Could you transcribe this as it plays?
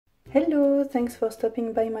Hello, thanks for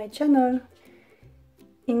stopping by my channel.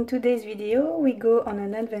 In today's video we go on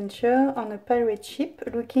an adventure on a pirate ship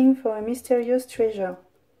looking for a mysterious treasure.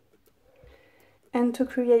 And to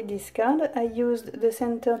create this card I used the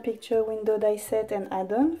center picture window die set and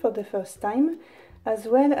add-on for the first time, as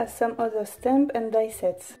well as some other stamp and die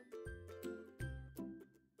sets.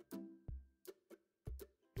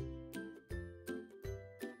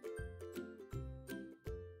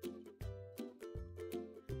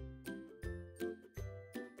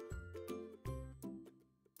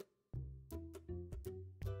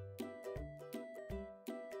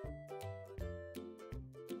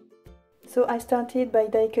 So I started by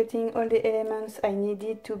die cutting all the elements I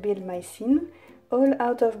needed to build my scene, all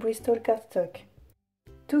out of Bristol cardstock.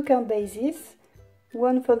 2 card bases,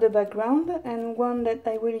 one for the background and one that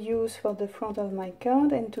I will use for the front of my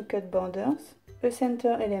card and to cut borders, a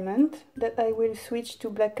center element that I will switch to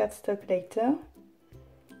black cardstock later,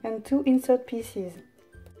 and 2 insert pieces.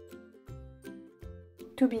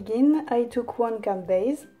 To begin, I took 1 card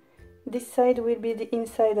base. This side will be the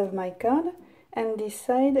inside of my card, and this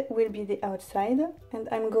side will be the outside, and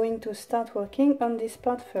I'm going to start working on this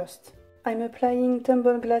part first. I'm applying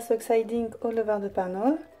tumbled glass oxide ink all over the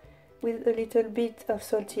panel, with a little bit of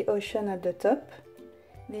salty ocean at the top.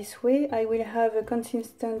 This way I will have a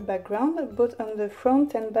consistent background both on the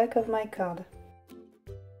front and back of my card.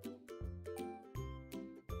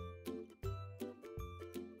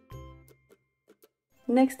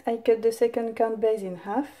 Next I cut the second card base in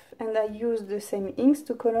half, and I used the same inks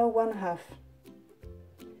to color one half.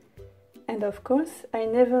 And of course, I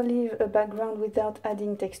never leave a background without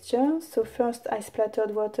adding texture, so first I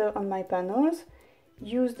splattered water on my panels,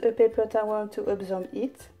 used a paper towel to absorb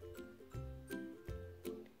it,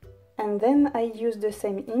 and then I used the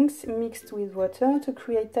same inks mixed with water to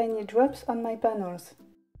create tiny drops on my panels.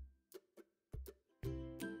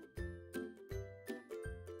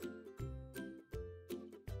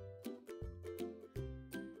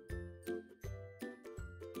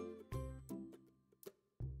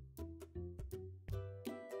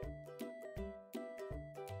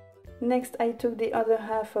 Next I took the other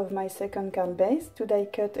half of my second card base to die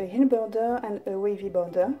cut a hill border and a wavy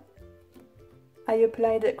border. I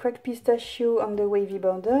applied cracked pistachio on the wavy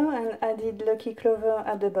border and added lucky clover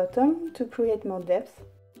at the bottom to create more depth.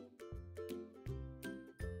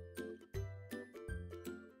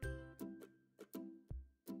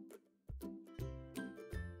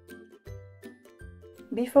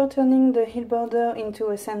 Before turning the hill border into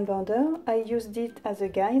a sand border, I used it as a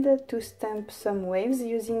guide to stamp some waves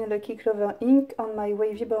using lucky clover ink on my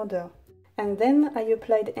wavy border. And then I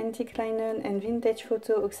applied antique linen and vintage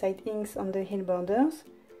photo oxide inks on the hill borders.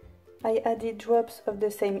 I added drops of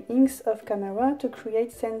the same inks off camera to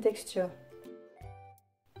create sand texture.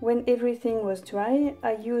 When everything was dry,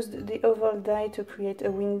 I used the oval die to create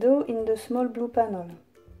a window in the small blue panel.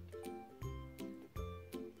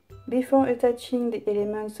 Before attaching the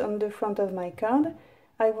elements on the front of my card,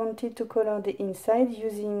 I wanted to color the inside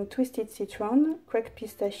using twisted citron, cracked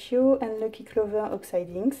pistachio and lucky clover oxide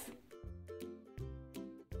inks.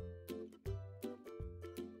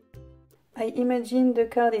 I imagined the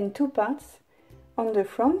card in 2 parts. On the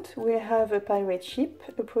front we'll have a pirate ship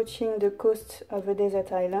approaching the coast of a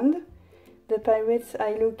desert island. The pirates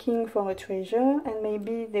are looking for a treasure and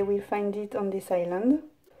maybe they will find it on this island.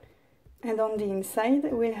 And on the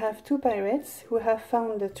inside we'll have 2 pirates who have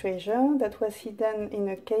found the treasure that was hidden in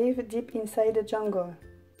a cave deep inside the jungle.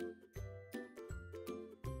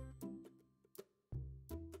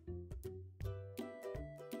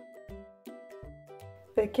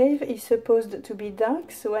 The cave is supposed to be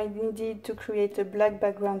dark, so I needed to create a black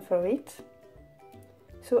background for it.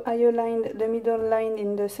 So I aligned the middle line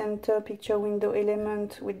in the center picture window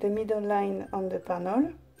element with the middle line on the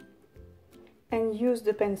panel, and use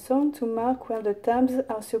the pencil to mark where the tabs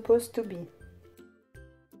are supposed to be.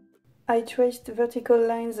 I traced vertical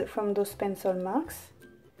lines from those pencil marks,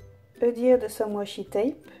 adhered some washi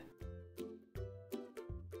tape,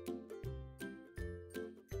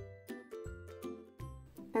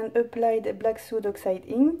 and applied black soot oxide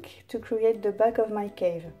ink to create the back of my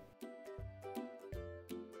cave.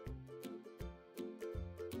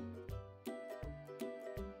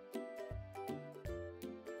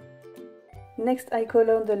 Next I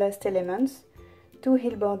colored the last elements, 2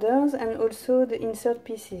 hill borders and also the insert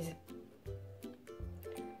pieces.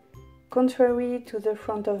 Contrary to the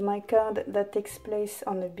front of my card that takes place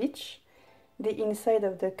on a beach, the inside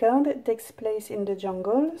of the card takes place in the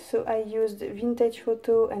jungle, so I used vintage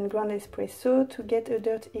photo and ground espresso to get a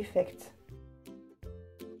dirt effect.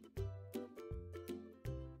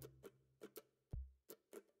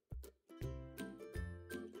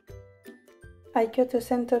 I cut a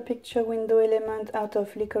center picture window element out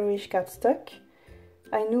of licorice cardstock.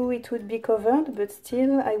 I knew it would be covered, but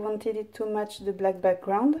still I wanted it to match the black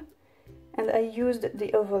background, and I used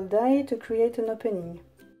the oval die to create an opening.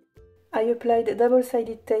 I applied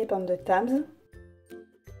double-sided tape on the tabs,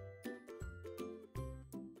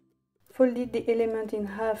 folded the element in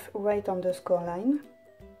half right on the score line,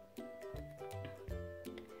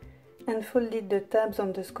 and folded the tabs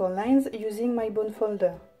on the score lines using my bone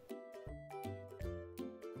folder.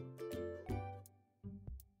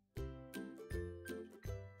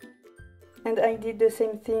 And I did the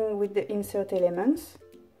same thing with the insert elements.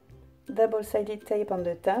 Double-sided tape on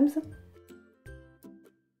the tabs,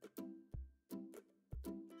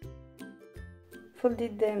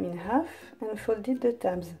 folded them in half and folded the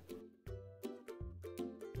tabs.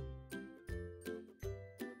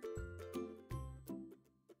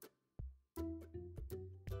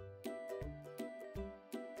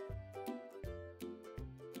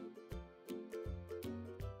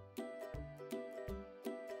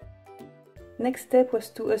 Next step was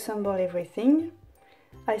to assemble everything.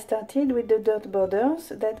 I started with the dirt borders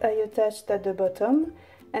that I attached at the bottom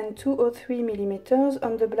and 2 or 3 millimeters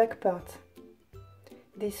on the black part.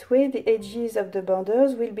 This way the edges of the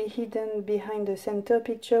borders will be hidden behind the center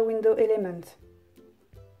picture window element.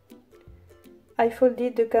 I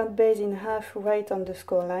folded the card base in half right on the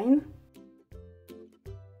score line.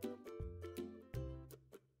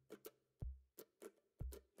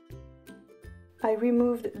 I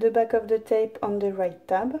removed the back of the tape on the right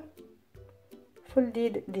tab,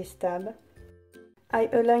 folded this tab. I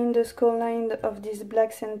aligned the score line of this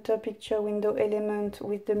black center picture window element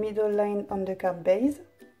with the middle line on the card base,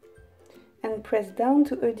 and pressed down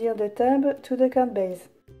to adhere the tab to the card base.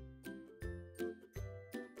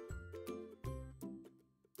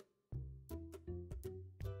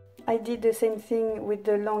 I did the same thing with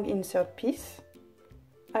the long insert piece.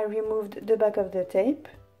 I removed the back of the tape,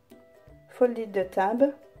 folded the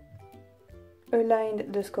tab,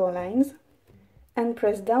 aligned the score lines, and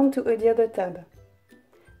pressed down to adhere the tab,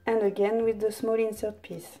 and again with the small insert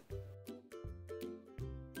piece.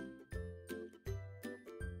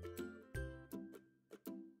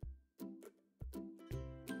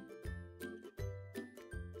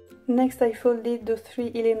 Next I folded the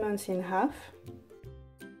 3 elements in half,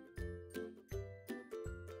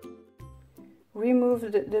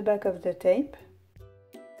 removed the back of the tape,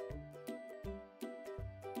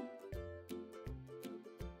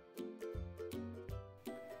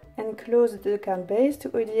 and closed the card base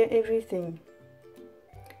to adhere everything.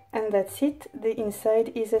 And that's it, the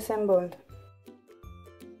inside is assembled.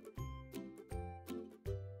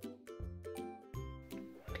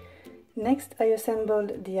 Next I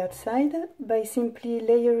assembled the outside by simply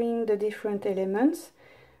layering the different elements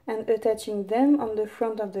and attaching them on the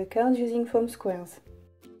front of the card using foam squares.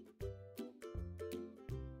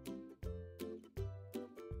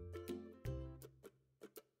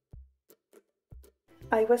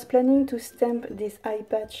 I was planning to stamp this eye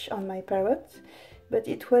patch on my parrot, but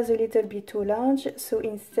it was a little bit too large, so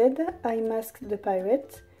instead I masked the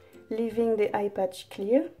pirate, leaving the eye patch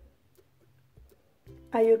clear.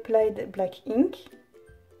 I applied black ink,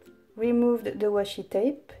 removed the washi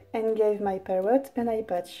tape, and gave my parrot an eye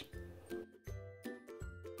patch.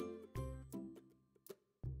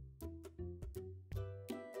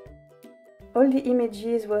 All the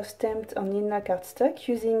images were stamped on Nina cardstock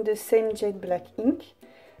using the same jet black ink,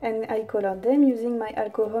 and I colored them using my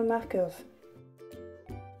alcohol markers.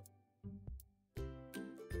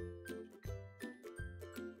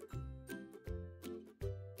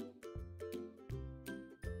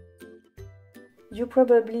 You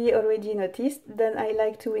probably already noticed that I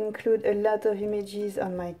like to include a lot of images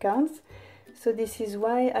on my cards, so this is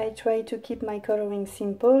why I try to keep my coloring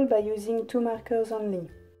simple by using 2 markers only.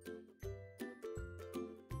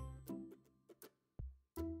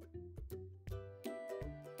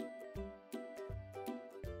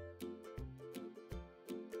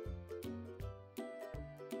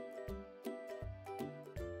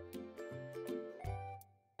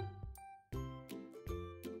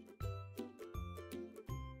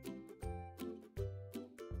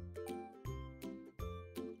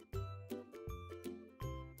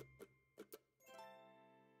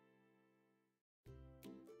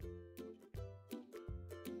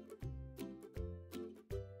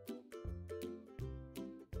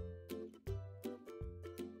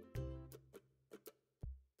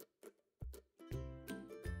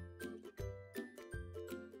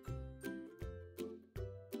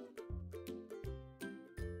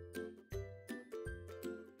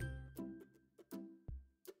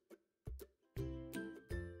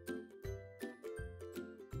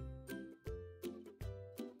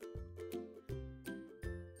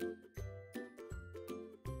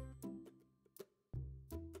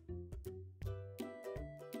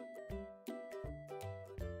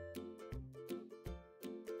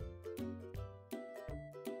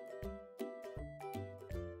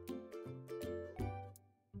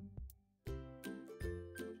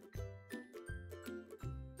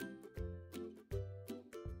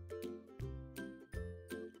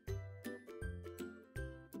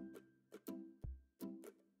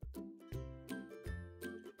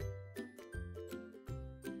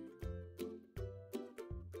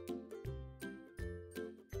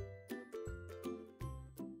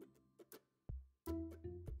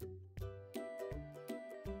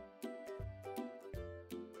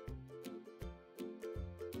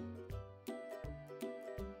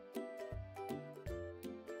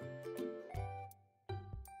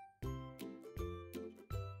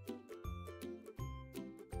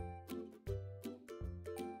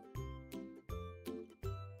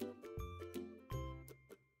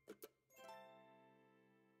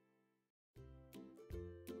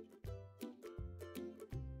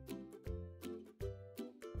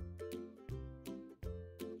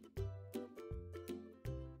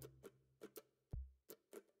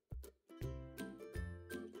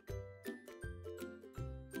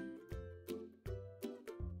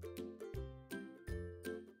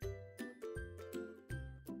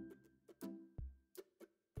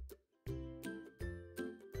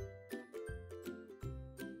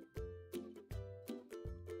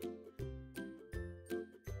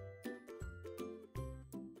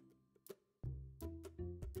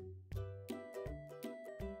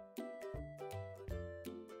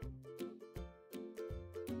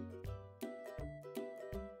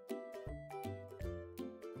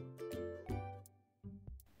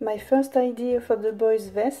 My first idea for the boy's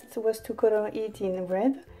vest was to color it in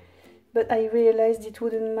red, but I realized it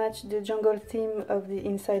wouldn't match the jungle theme of the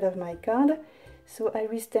inside of my card, so I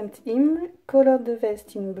restamped him, colored the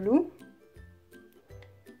vest in blue.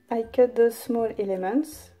 I cut those small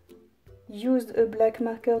elements, used a black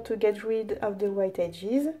marker to get rid of the white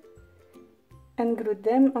edges, and glued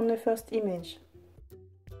them on the first image.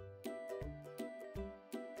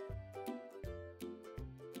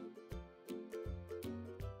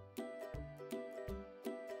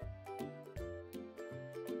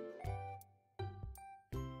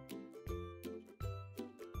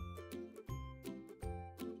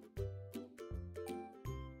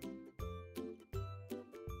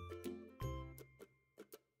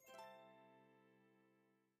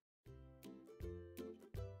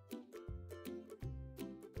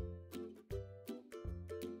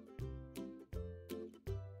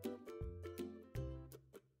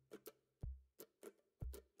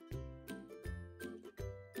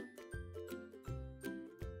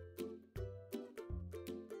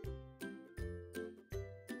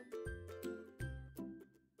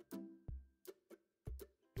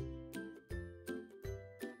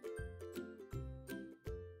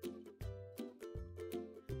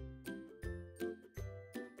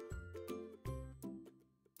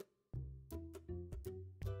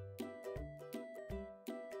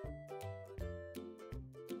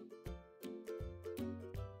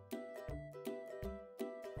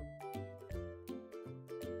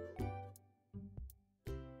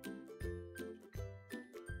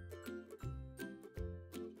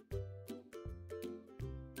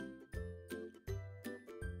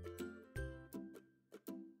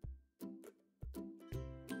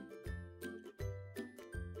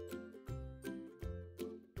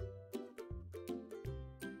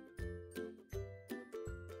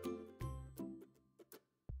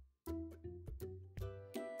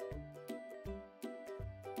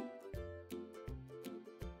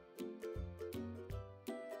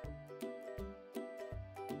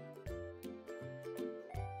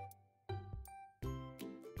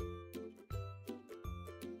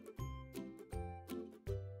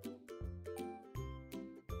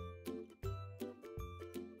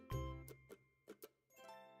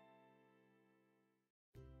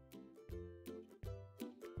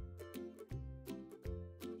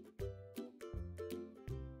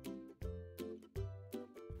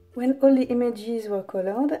 When all the images were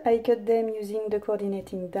colored, I cut them using the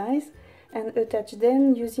coordinating dies and attached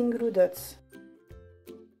them using glue dots.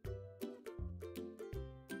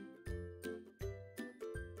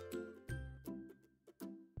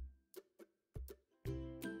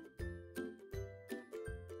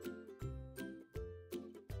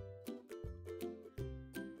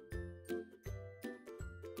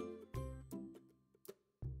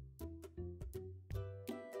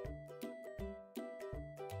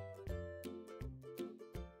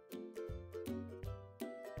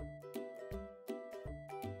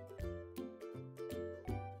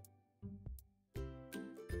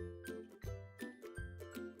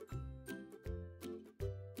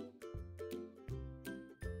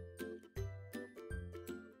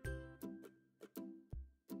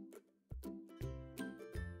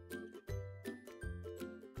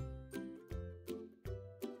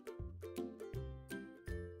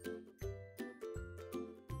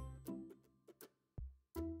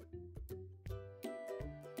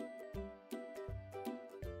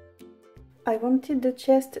 I wanted the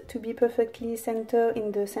chest to be perfectly centered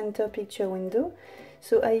in the center picture window,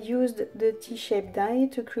 so I used the T-shaped die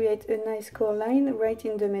to create a nice core line right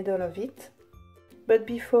in the middle of it. But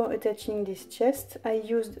before attaching this chest, I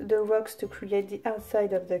used the rocks to create the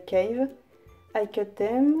outside of the cave. I cut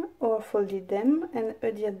them or folded them and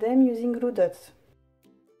adhered them using glue dots.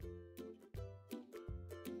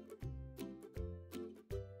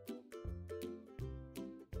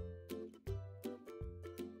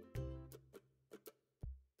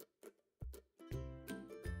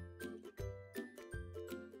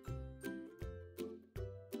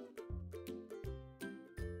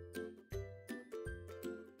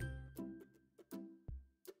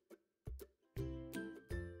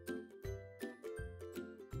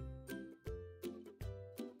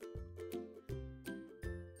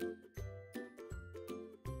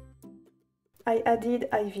 I added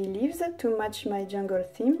ivy leaves to match my jungle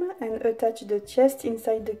theme and attached the chest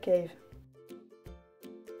inside the cave.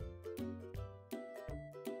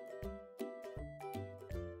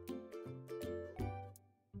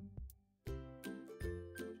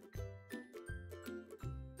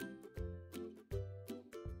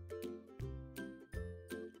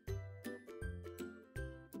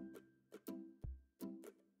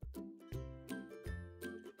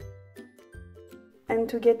 And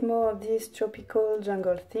to get more of this tropical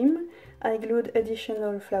jungle theme, I glued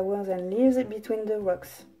additional flowers and leaves between the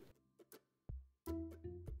rocks.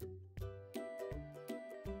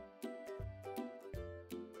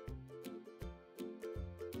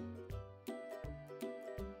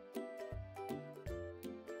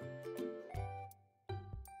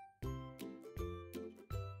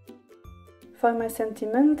 For my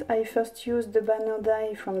sentiment, I first used the banner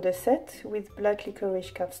die from the set with black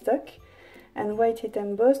licorice cardstock and write it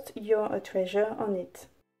embossed "You're a treasure" on it.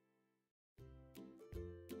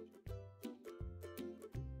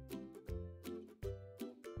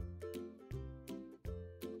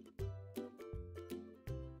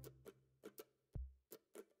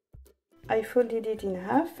 I folded it in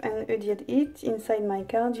half and adhered it inside my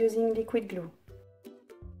card using liquid glue.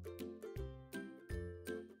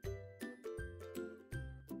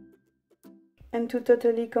 And to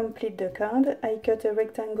totally complete the card, I cut a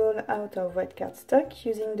rectangle out of white cardstock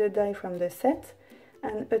using the die from the set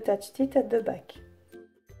and attached it at the back.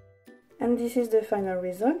 And this is the final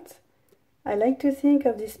result. I like to think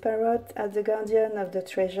of this parrot as the guardian of the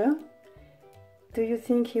treasure. Do you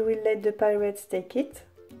think he will let the pirates take it?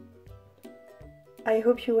 I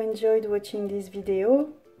hope you enjoyed watching this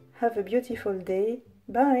video. Have a beautiful day.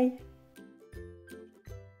 Bye!